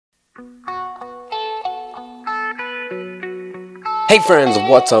Hey friends,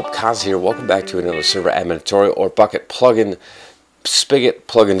 what's up? Kaz here. Welcome back to another server admin tutorial or bucket plugin spigot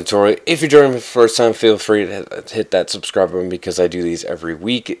plugin tutorial. If you're joining me for the first time, feel free to hit that subscribe button because I do these every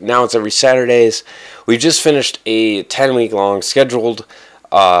week. Now it's every Saturdays. We just finished a 10-week long scheduled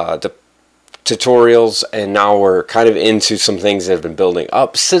tutorials, and now we're kind of into some things that have been building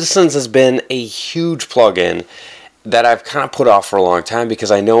up. Citizens has been a huge plugin that I've kind of put off for a long time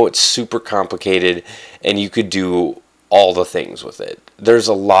because I know it's super complicated and you could do all the things with it. There's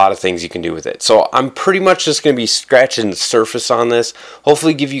a lot of things you can do with it. So I'm pretty much just going to be scratching the surface on this.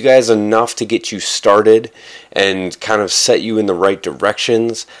 Hopefully give you guys enough to get you started and kind of set you in the right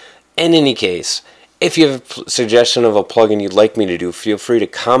directions. In any case, if you have a suggestion of a plugin you'd like me to do, feel free to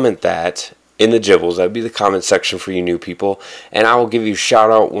comment that in the Gibbles. That would be the comment section for you new people, and I will give you a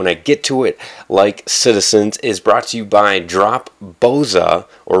shout out when I get to it. Like Citizens is brought to you by Drop Boza,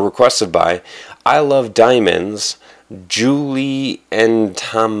 or requested by I Love Diamonds, Julie and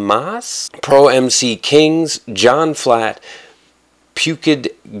Thomas, Pro MC Kings, John Flat,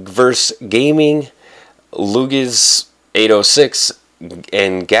 Pukid vs Gaming, Lugiz 806,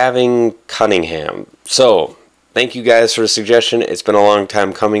 and Gavin Cunningham. So thank you guys for the suggestion. It's been a long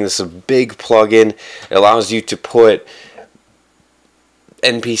time coming. This is a big plugin. It allows you to put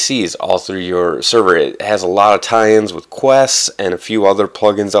NPCs all through your server. It has a lot of tie-ins with quests and a few other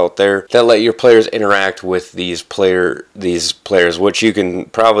plugins out there that let your players interact with these players, which you can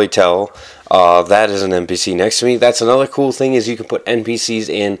probably tell that is an NPC next to me. That's another cool thing, is you can put NPCs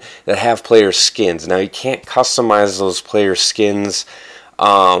in that have player skins. Now you can't customize those player skins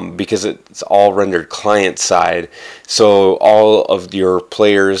because it's all rendered client side, so all of your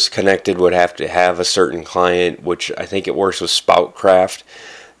players connected would have to have a certain client, which I think it works with Spoutcraft,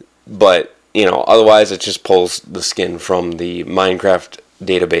 but you know, otherwise it just pulls the skin from the Minecraft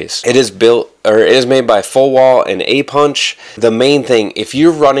database. It is built, or it is made by Full Wall and A Punch. The main thing, if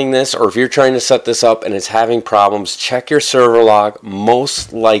you're running this or if you're trying to set this up and it's having problems, check your server log.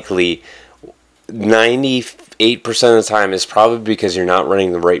 Most likely 98% of the time is probably because you're not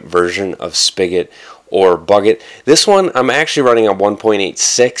running the right version of Spigot or Buget. This one I'm actually running on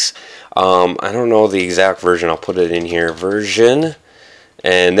 1.86. I don't know the exact version. I'll put it in here. Version.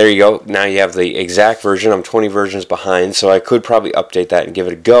 And there you go. Now you have the exact version. I'm 20 versions behind, so I could probably update that and give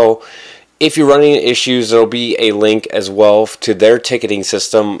it a go. If you're running into issues, there'll be a link as well to their ticketing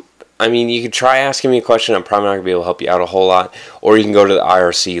system. I mean, you can try asking me a question. I'm probably not going to be able to help you out a whole lot. Or you can go to the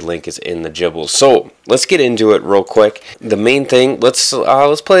IRC link is in the Gibbles. So let's get into it real quick. The main thing, let's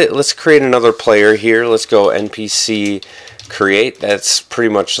create another player here. Let's go Npc Create. That's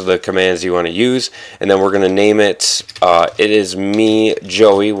pretty much the commands you want to use. And then we're going to name it. It is me,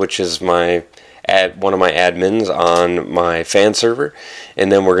 Joey, which is one of my admins on my fan server.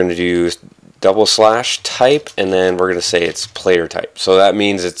 And then we're going to do /type, and then we're going to say it's player type. So that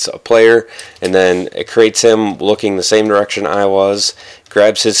means it's a player, and then it creates him looking the same direction I was,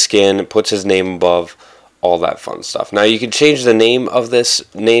 grabs his skin, puts his name above, all that fun stuff. Now you can change the name of this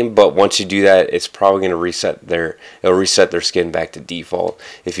name, but once you do that, it's probably going to reset their skin back to default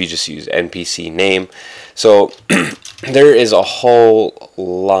if you just use NPC name. So there is a whole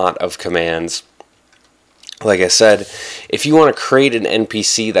lot of commands. Like I said, if you want to create an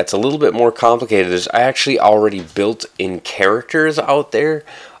NPC that's a little bit more complicated, there's actually already built-in characters out there.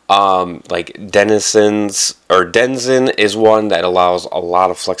 Like Denizen is one that allows a lot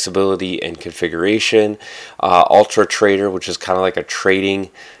of flexibility and configuration. Ultra Trader, which is kind of like a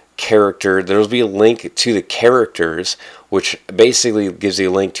trading character. There'll be a link to the characters, which basically gives you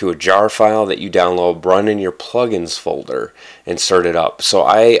a link to a jar file that you download, run in your plugins folder, and start it up. So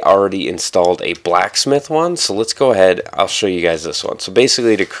I already installed a Blacksmith one, so let's go ahead. I'll show you guys this one. So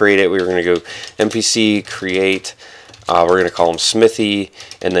basically, to create it, we're going to go Npc Create. We're going to call them Smithy,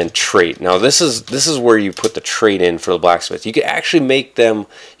 and then Trait. Now this is where you put the trait in for the Blacksmith. You can actually make them.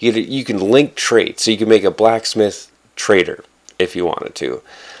 You can link traits, so you can make a Blacksmith trader if you wanted to.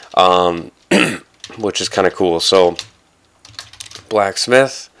 Which is kind of cool. So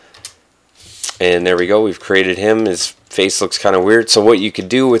Blacksmith, and there we go, we've created him. His face looks kind of weird, so what you could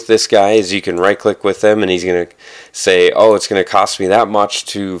do with this guy is you can right click with him, and he's going to say, oh, it's going to cost me that much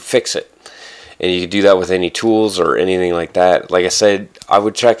to fix it. And you can do that with any tools or anything like that. Like I said, I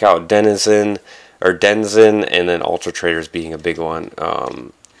would check out Denizen, and then Ultra Traders being a big one.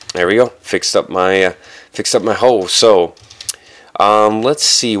 There we go, fixed up my hoe. So let's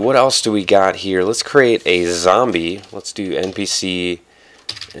see, what else do we got here? Let's create a zombie. Let's do Npc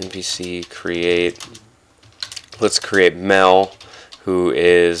Create. Let's create Mel, who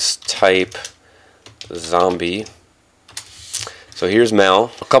is type zombie. So here's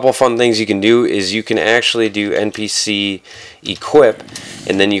Mel. A couple fun things you can do is you can actually do Npc Equip,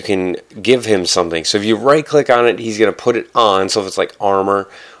 and then you can give him something. So if you right click on it, he's going to put it on. So if it's like armor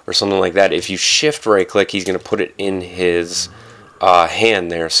or something like that, if you shift right click, he's going to put it in his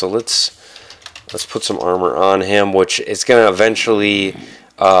hand there. So let's put some armor on him, which is going to eventually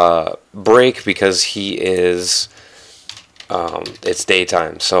break because he is it's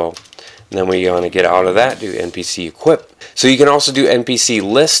daytime. So then we want to get out of that, do Npc Equip. So you can also do Npc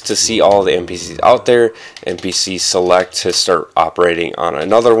List to see all the NPCs out there, Npc Select to start operating on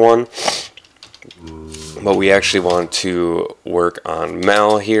another one. But we actually want to work on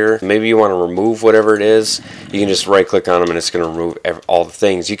Mel here. Maybe you want to remove whatever it is. You can just right click on them and it's going to remove all the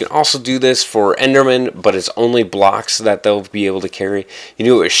things. You can also do this for Enderman, but it's only blocks that they'll be able to carry. You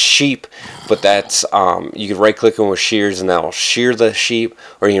do it with sheep, but that's you can right click them with shears and that will shear the sheep,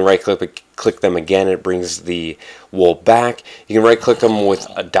 or you can right click them again, it brings the wool back. You can right click them with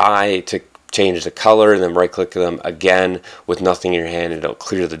a dye to change the color, and then right click them again with nothing in your hand and it'll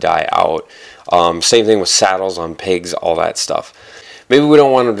clear the dye out. Same thing with saddles on pigs, all that stuff. Maybe we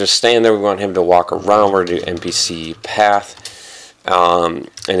don't want him to stand there, we want him to walk around. We're going to do Npc Path, and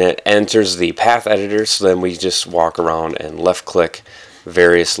it enters the path editor, so then we just walk around and left click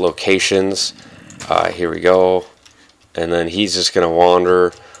various locations. Here we go, and then he's just going to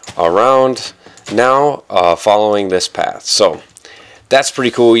wander around now following this path. So that's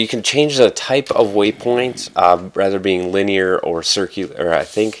pretty cool. You can change the type of waypoint, rather being linear or circular, or I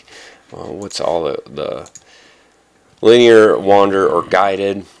think, what's all the linear, wander, or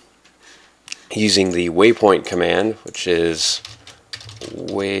guided, using the waypoint command, which is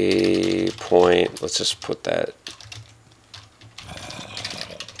waypoint. Let's just put that.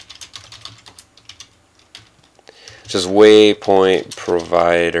 Just waypoint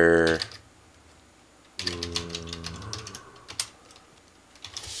provider.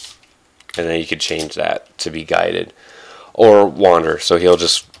 And then you could change that to be guided or wander, so he'll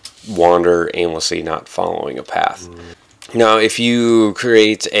just wander aimlessly, not following a path. Now if you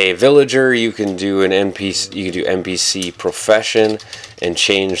create a villager, you can do an NPC, you can do NPC profession and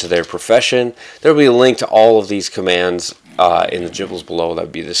change their profession. There will be a link to all of these commands in the gibbles below. That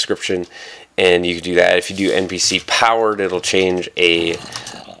would be the description, and you can do that. If you do NPC powered, it'll change a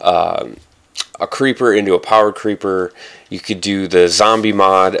creeper into a powered creeper. You could do the zombie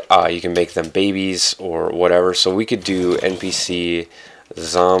mod, you can make them babies or whatever. So we could do NPC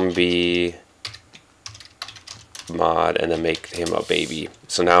zombie mod and then make him a baby.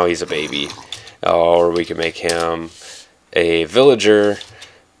 So now he's a baby. Or we could make him a villager.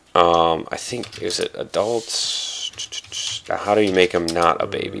 I think, is it adults? How do you make him not a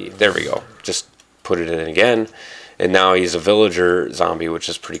baby? There we go. Just put it in again. And now he's a villager zombie, which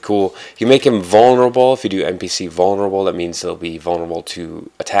is pretty cool. You make him vulnerable. If you do NPC vulnerable, that means they'll be vulnerable to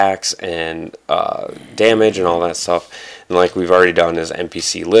attacks and damage and all that stuff. And like we've already done is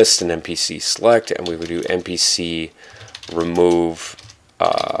NPC List and NPC Select, and we would do NPC remove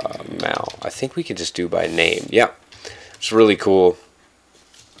Mal. I think we could just do by name. Yeah, it's really cool.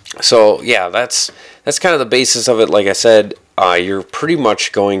 So yeah, that's kind of the basis of it. Like I said, you're pretty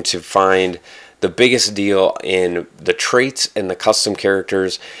much going to find the biggest deal in the traits and the custom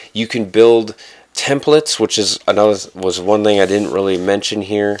characters. You can build templates, which is was one thing I didn't really mention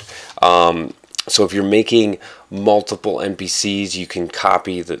here. So if you're making multiple NPCs, you can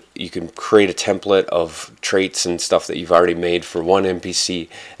you can create a template of traits and stuff that you've already made for one NPC,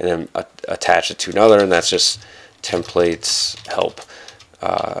 and then attach it to another, and that's just templates help.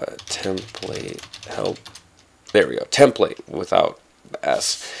 Template help. There we go. Template without the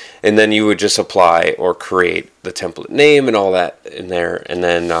S. And then you would just apply or create the template name and all that in there. And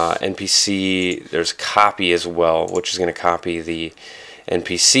then NPC, there's copy as well, which is going to copy the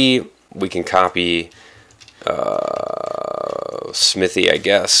NPC. We can copy Smithy, I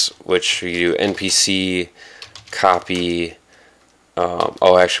guess, which you do NPC copy.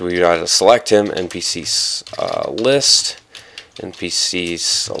 Oh, actually, we got to select him. NPC list, NPC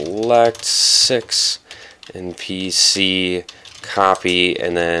select 6, NPC copy,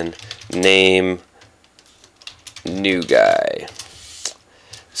 and then name new guy.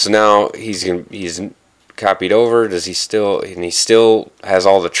 So now he's copied over. Does he still? And he still has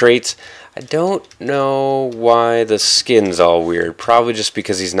all the traits. I don't know why the skin's all weird. Probably just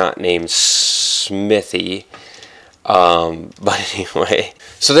because he's not named Smithy. But anyway,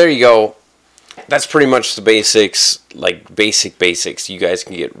 so there you go. That's pretty much the basics, like basics. You guys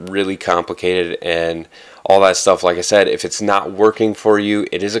can get really complicated and all that stuff. Like I said, if it's not working for you,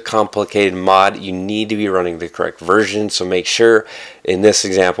 it is a complicated mod. You need to be running the correct version. So make sure, in this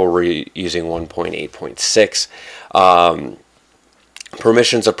example, we're using 1.8.6.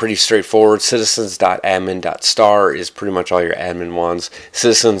 Permissions are pretty straightforward. Citizens.admin.star is pretty much all your admin ones.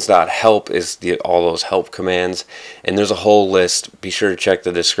 Citizens.help is all those help commands. And there's a whole list. Be sure to check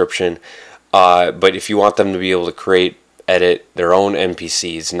the description. But if you want them to be able to create, edit their own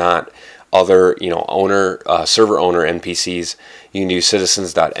NPCs, not other, server owner NPCs, you can do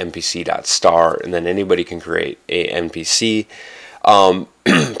citizens.npc.star, and then anybody can create a NPC.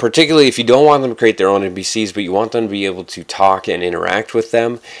 Particularly if you don't want them to create their own NPCs, but you want them to be able to talk and interact with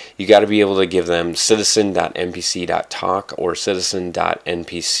them, you got to be able to give them citizen.npc.talk or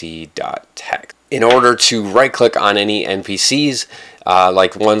citizen.npc.text. In order to right click on any NPCs,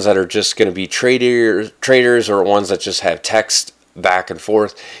 like ones that are just going to be traders or ones that just have text back and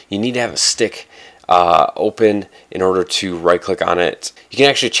forth, you need to have a stick open in order to right click on it. You can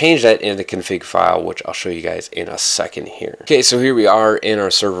actually change that in the config file, which I'll show you guys in a second here. Okay, so here we are in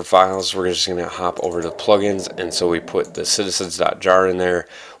our server files. We're just going to hop over to plugins, and so we put the citizens.jar in there.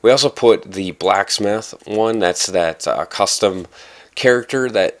 We also put the Blacksmith one. That's that custom character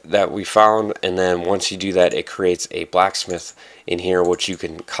that we found, and then once you do that, it creates a Blacksmith in here, which you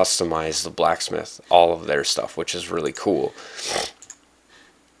can customize the Blacksmith, all of their stuff, which is really cool.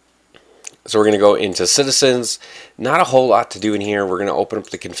 So we're going to go into citizens. Not a whole lot to do in here. We're going to open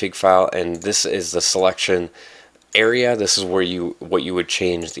up the config file, and this is the selection area. This is where what you would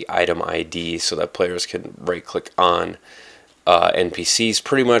change the item ID so that players can right click on NPCs.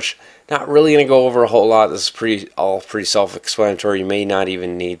 Pretty much not really going to go over a whole lot. This is all pretty self-explanatory. You may not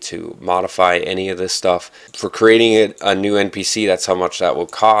even need to modify any of this stuff. For creating a new NPC, that's how much that will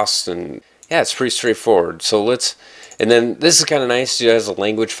cost, and yeah, it's pretty straightforward. So and then this is kind of nice. It has a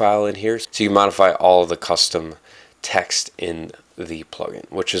language file in here, so you can modify all of the custom text in the plugin,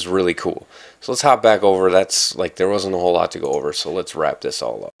 which is really cool. So let's hop back over. There wasn't a whole lot to go over, so let's wrap this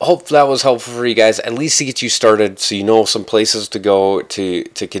all up. I hope that was helpful for you guys, at least to get you started, so you know some places to go to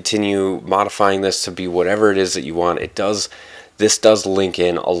continue modifying this to be whatever it is that you want. This does link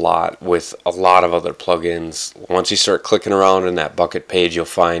in a lot with a lot of other plugins. Once you start clicking around in that bucket page, you'll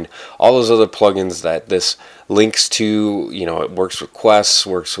find all those other plugins that this links to. It works with quests,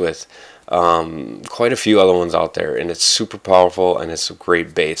 works with quite a few other ones out there, and it's super powerful, and it's a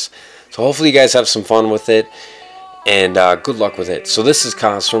great base. So hopefully you guys have some fun with it, and good luck with it. So this is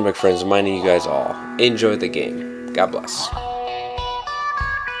Cos from Big Friends, reminding you guys all, enjoy the game. God bless.